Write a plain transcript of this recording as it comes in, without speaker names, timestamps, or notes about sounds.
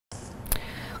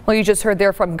Well, you just heard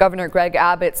there from Governor Greg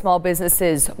Abbott. Small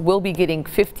businesses will be getting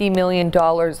 $50 million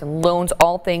in loans,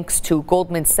 all thanks to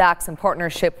Goldman Sachs in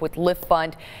partnership with Lift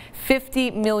Fund.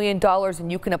 $50 million,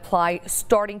 and you can apply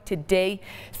starting today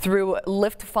through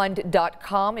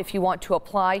liftfund.com if you want to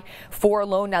apply for a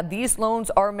loan. Now, these loans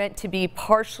are meant to be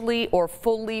partially or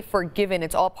fully forgiven.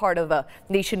 It's all part of a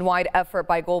nationwide effort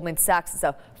by Goldman Sachs. It's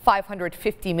a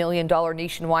 $550 million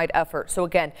nationwide effort. So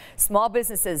again, small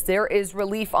businesses, there is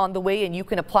relief on the way, and you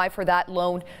can apply for that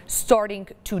loan starting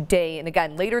today. And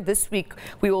again, later this week,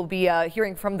 we will be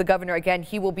hearing from the governor again.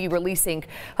 He will be releasing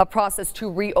a process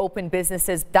to reopen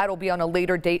businesses. That'll be on a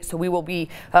later date, so we will be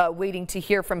waiting to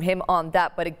hear from him on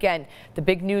that. But again, the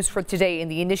big news for today in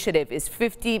the initiative is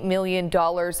 $50 million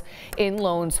in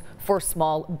loans for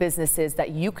small businesses that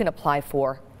you can apply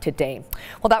for today.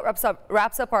 Well, that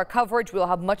wraps up our coverage. We'll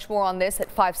have much more on this at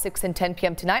 5, 6, and 10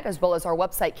 p.m. tonight, as well as our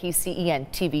website,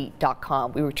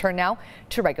 kcentv.com. We return now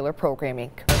to regular programming.